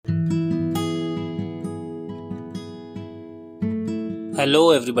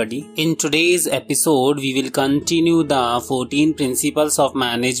Hello everybody. In today's episode, we will continue the 14 principles of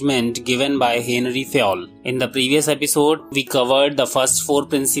management given by Henry Fayol. In the previous episode, we covered the first 4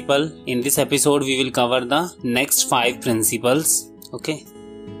 principles. In this episode, we will cover the next 5 principles. Okay.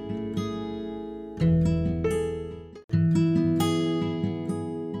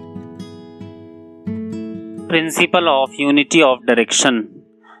 Principle of unity of direction.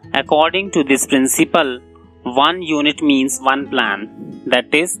 According to this principle, one unit means one plan.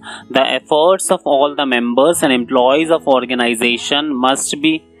 That is, the efforts of all the members and employees of organization must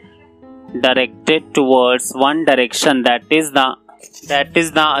be directed towards one direction, that is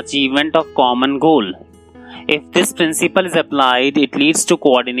the achievement of common goal. If this principle is applied, it leads to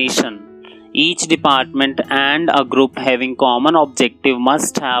coordination. Each department and a group having common objective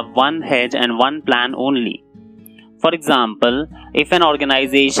must have one head and one plan only. For example, if an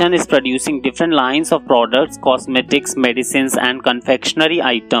organization is producing different lines of products, cosmetics, medicines, and confectionery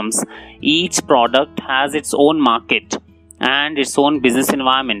items, each product has its own market and its own business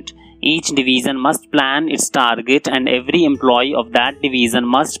environment. Each division must plan its target, and every employee of that division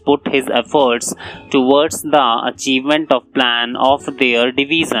must put his efforts towards the achievement of plan of their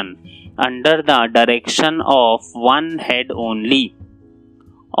division under the direction of one head only.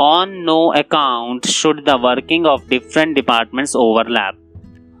 On no account should the working of different departments overlap.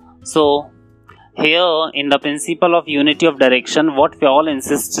 So, here in the principle of unity of direction, what Fayol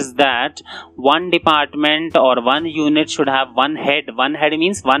insists is that one department or one unit should have one head. One head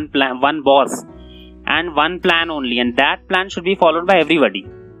means one plan, one boss, and one plan only, and that plan should be followed by everybody.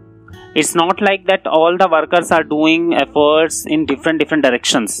 It's not like that all the workers are doing efforts in different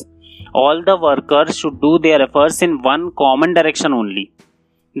directions. All the workers should do their efforts in one common direction only.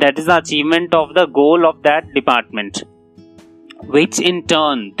 That is the achievement of the goal of that department, this in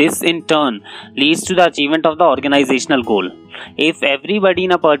turn leads to the achievement of the organizational goal. If everybody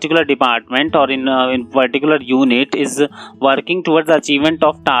in a particular department or in particular unit is working towards the achievement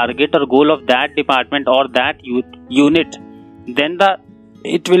of target or goal of that department or that unit, then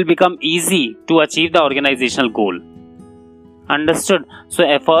it will become easy to achieve the organizational goal. Understood? So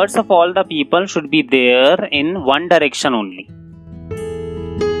efforts of all the people should be there in one direction only.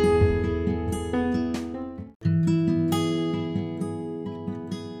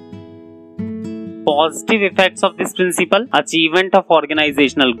 Positive effects of this principle: achievement of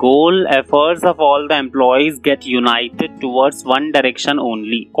organizational goal, efforts of all the employees get united towards one direction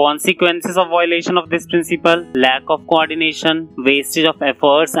only. Consequences of violation of this principle: lack of coordination, wastage of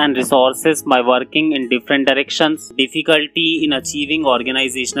efforts and resources by working in different directions, difficulty in achieving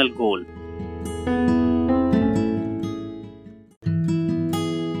organizational goal.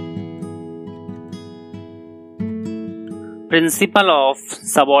 Principle of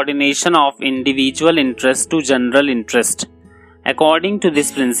subordination of individual interest to general interest. According to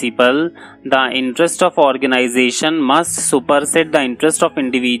this principle, the interest of organization must supersede the interest of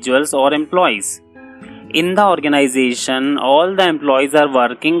individuals or employees. In the organization, all the employees are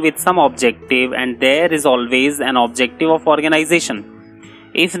working with some objective, and there is always an objective of organization.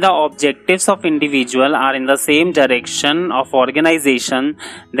 If the objectives of individual are in the same direction of organization,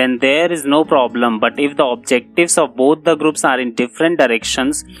 then there is no problem. But if the objectives of both the groups are in different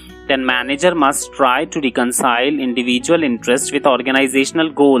directions, then manager must try to reconcile individual interest with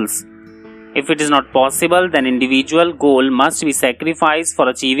organizational goals. If it is not possible, then individual goal must be sacrificed for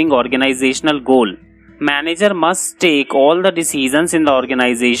achieving organizational goal. Manager must take all the decisions in the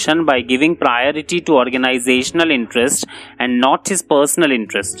organization by giving priority to organizational interest and not his personal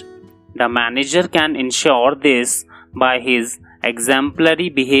interest. The manager can ensure this by his exemplary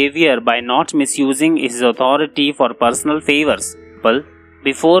behavior, by not misusing his authority for personal favors.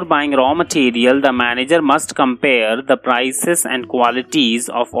 Before buying raw material, the manager must compare the prices and qualities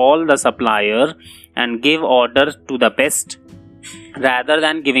of all the suppliers and give order to the best, rather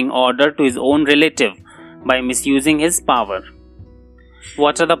than giving order to his own relative by misusing his power.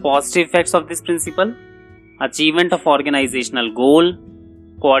 What are the positive effects of this principle? Achievement of organizational goal,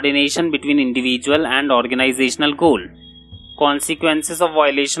 coordination between individual and organizational goal. Consequences of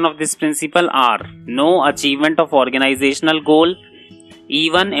violation of this principle are: no achievement of organizational goal.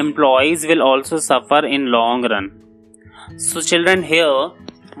 Even employees will also suffer in long run. So children, here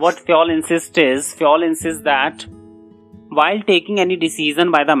what Fayol insists that while taking any decision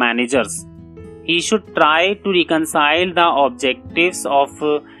by the managers, he should try to reconcile the objectives of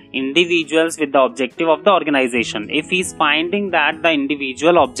individuals with the objective of the organization. If he is finding that the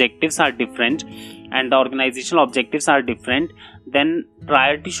individual objectives are different and the organizational objectives are different, then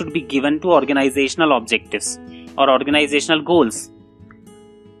priority should be given to organizational objectives or organizational goals.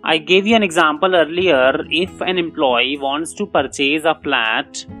 I gave you an example earlier. If an employee wants to purchase a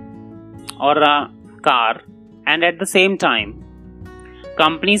flat or a car, and at the same time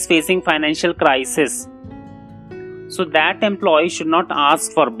company is facing financial crisis, so that employee should not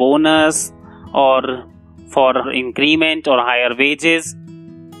ask for bonus or for increment or higher wages,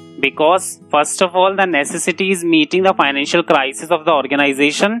 because first of all the necessity is meeting the financial crisis of the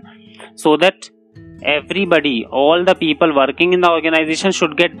organization, so that everybody, all the people working in the organization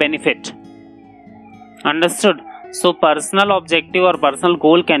should get benefit. Understood? So personal objective or personal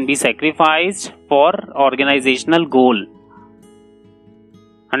goal can be sacrificed for organizational goal.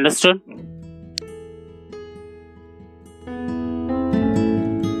 Understood?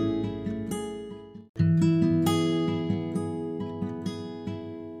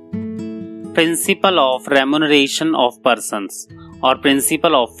 Principle of remuneration of persons, or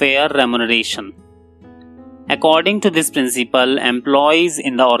principle of fair remuneration. According to this principle, employees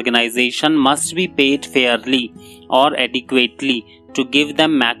in the organization must be paid fairly or adequately to give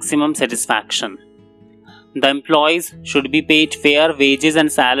them maximum satisfaction. The employees should be paid fair wages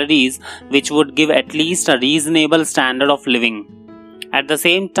and salaries which would give at least a reasonable standard of living. At the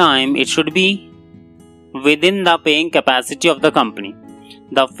same time, it should be within the paying capacity of the company.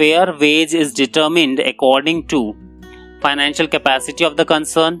 The fair wage is determined according to financial capacity of the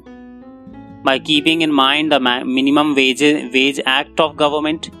concern, by keeping in mind the minimum wage act of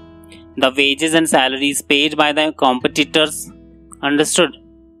government, the wages and salaries paid by the competitors. Understood?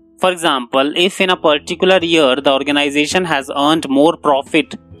 For example, if in a particular year the organization has earned more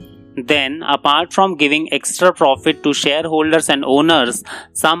profit, then apart from giving extra profit to shareholders and owners,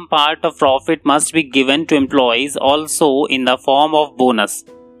 some part of profit must be given to employees also in the form of bonus.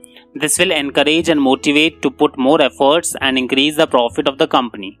 This will encourage and motivate to put more efforts and increase the profit of the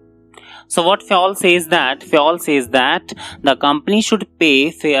company. So what Fayol says that the company should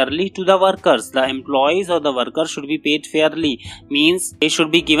pay fairly to the workers. The employees or the workers should be paid fairly, means they should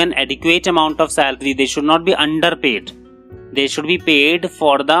be given adequate amount of salary. They should not be underpaid. They should be paid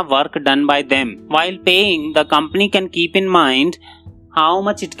for the work done by them. While paying, the company can keep in mind how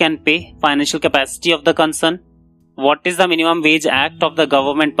much it can pay, financial capacity of the concern, what is the minimum wage act of the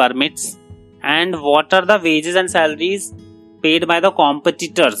government permits, and what are the wages and salaries paid by the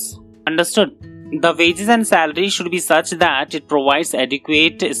competitors. Understood? The wages and salary should be such that it provides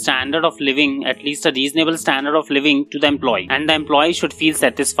adequate standard of living, at least a reasonable standard of living to the employee, and the employee should feel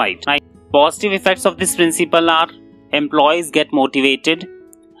satisfied. Positive effects of this principle are: employees get motivated,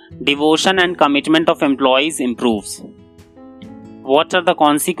 devotion and commitment of employees improves. What are the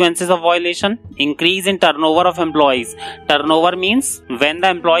consequences of violation? Increase in turnover of employees. Turnover means when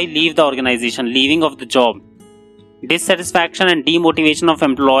the employee leaves the organization, leaving of the job. Dissatisfaction and demotivation of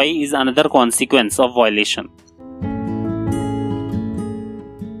employee is another consequence of violation.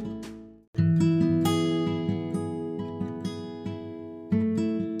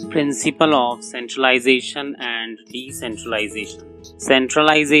 Principle of centralization and decentralization.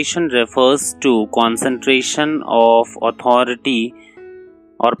 Centralization refers to concentration of authority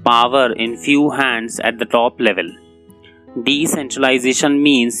or power in few hands at the top level. Decentralization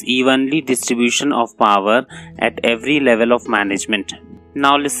means evenly distribution of power at every level of management.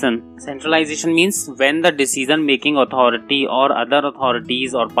 Now listen, centralization means when the decision making authority or other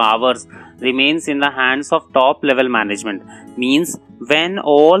authorities or powers remains in the hands of top level management, means when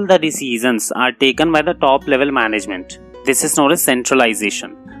all the decisions are taken by the top level management. This is known as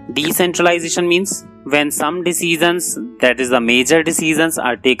centralization. Decentralization means when some decisions, that is the major decisions,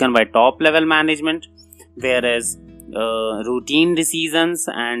 are taken by top level management, whereas routine decisions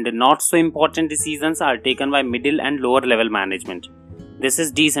and not so important decisions are taken by middle and lower level management. This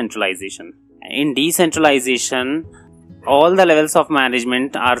is decentralization. In decentralization, all the levels of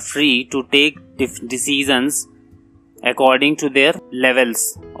management are free to take decisions according to their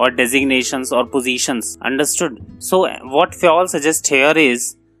levels or designations or positions. Understood? So what Fayol suggests here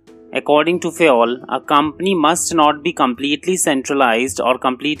is, according to Fayol, a company must not be completely centralized or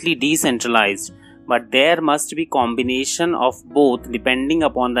completely decentralized, but there must be combination of both depending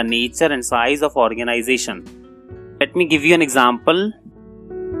upon the nature and size of organization. Let me give you an example.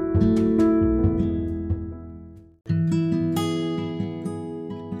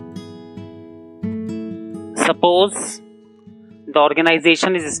 Suppose the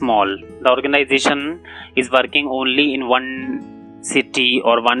organization is small. The organization is working only in one city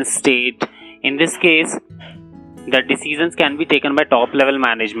or one state. In this case, the decisions can be taken by top level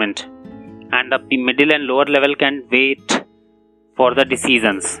management, and the middle and lower level can wait for the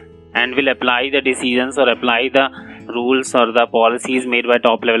decisions and will apply the decisions or apply the rules or the policies made by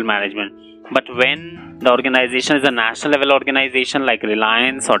top level management. But when the organization is a national level organization like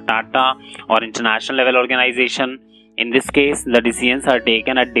Reliance or Tata, or international level organization. In this case, the decisions are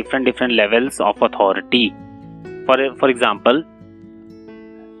taken at different levels of authority. For example,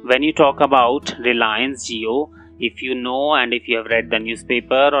 when you talk about Reliance Jio, if you know and if you have read the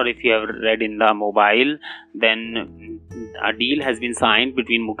newspaper or if you have read in the mobile, then a deal has been signed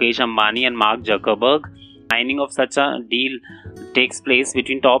between Mukesh Ambani and Mark Zuckerberg. Signing of such a deal takes place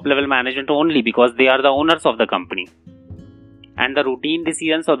between top level management only, because they are the owners of the company, and the routine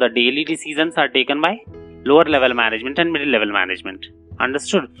decisions or the daily decisions are taken by lower level management and middle level management.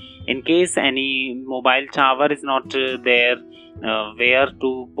 Understood? In case any mobile tower is not there, where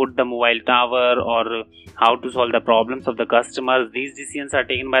to put the mobile tower or how to solve the problems of the customers, these decisions are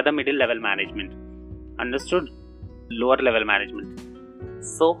taken by the middle level management. Understood? Lower level management.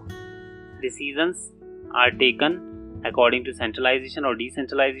 So decisions are taken according to centralization or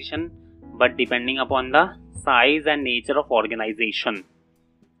decentralization, but depending upon the size and nature of organization.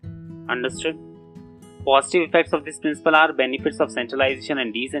 Understood? Positive effects of this principle are benefits of centralization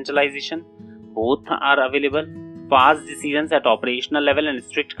and decentralization. Both are available. Fast decisions at operational level and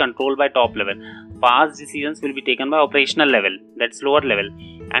strict control by top level. Fast decisions will be taken by operational level, that's lower level,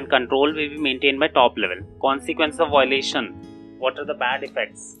 and control will be maintained by top level. Consequence of violation. What are the bad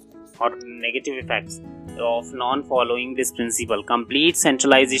effects or negative effects of non-following this principle? Complete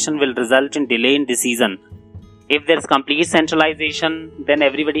centralization will result in delay in decision. If there is complete centralization, then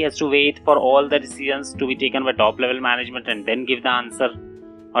everybody has to wait for all the decisions to be taken by top level management and then give the answer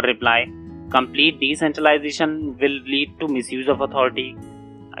or reply. Complete decentralization will lead to misuse of authority.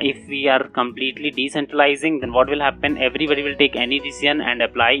 If we are completely decentralizing, then what will happen? Everybody will take any decision and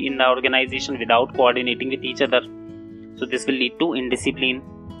apply in the organization without coordinating with each other. So this will lead to indiscipline.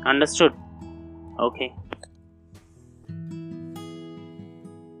 Understood? Okay.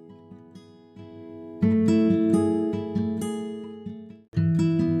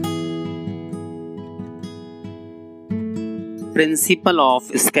 Principle of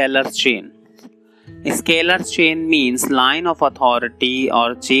Scalar chain. Scalar chain means line of authority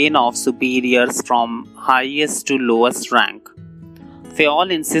or chain of superiors from highest to lowest rank.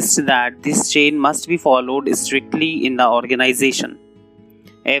 Fayol insists that this chain must be followed strictly in the organization.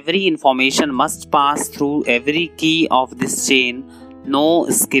 Every information must pass through every key of this chain. No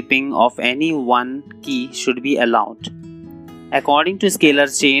skipping of any one key should be allowed. According to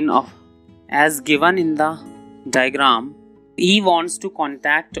Scalar chain as given in the diagram, E wants to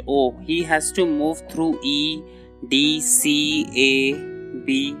contact O. He has to move through E, D, C, A,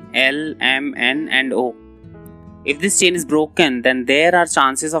 B, L, M, N and O. If this chain is broken, then there are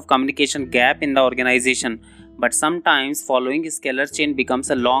chances of communication gap in the organization. But sometimes following a scalar chain becomes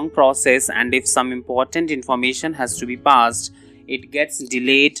a long process, and if some important information has to be passed, it gets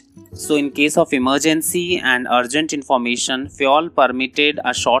delayed. So in case of emergency and urgent information, Fayol permitted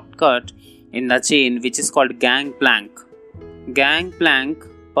a shortcut in the chain which is called gangplank. Gangplank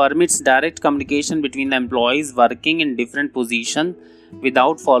permits direct communication between the employees working in different positions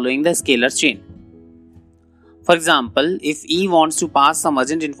without following the scalar chain. For example, if E wants to pass some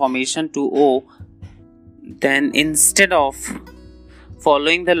urgent information to O, then instead of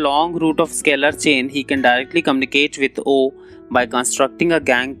following the long route of scalar chain, he can directly communicate with O by constructing a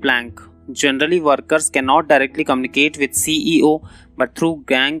gangplank. Generally, workers cannot directly communicate with CEO, but through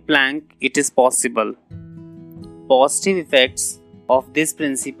gangplank it is possible. Positive effects of this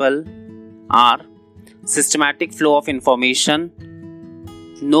principle are systematic flow of information,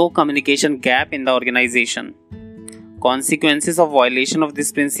 no communication gap in the organization. Consequences of violation of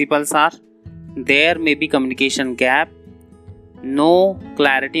these principles are there may be communication gap, no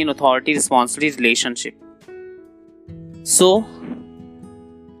clarity in authority responsibility relationship. So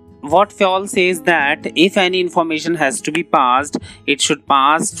what Fayol says that if any information has to be passed, it should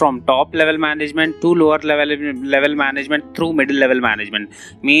pass from top level management to lower level management through middle level management.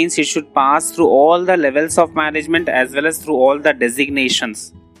 Means it should pass through all the levels of management as well as through all the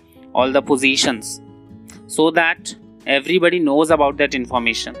designations, all the positions, so that everybody knows about that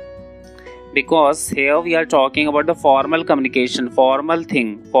information. Because here we are talking about the formal communication, formal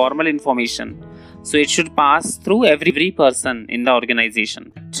thing, formal information. So it should pass through every person in the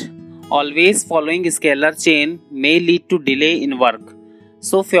organization. Always following a scalar chain may lead to delay in work.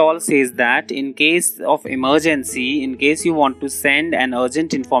 So Fayol says that in case of emergency, in case you want to send an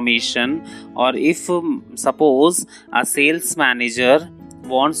urgent information, or if suppose a sales manager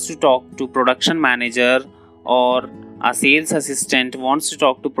wants to talk to production manager, or a sales assistant wants to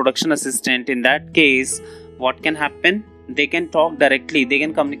talk to production assistant, in that case what can happen? They can talk directly, they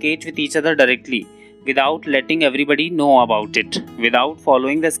can communicate with each other directly without letting everybody know about it, without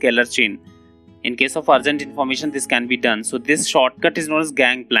following the scalar chain. In case of urgent information, this can be done. So this shortcut is known as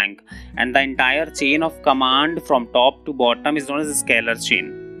gangplank, and the entire chain of command from top to bottom is known as a scalar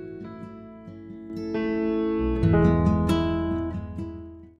chain.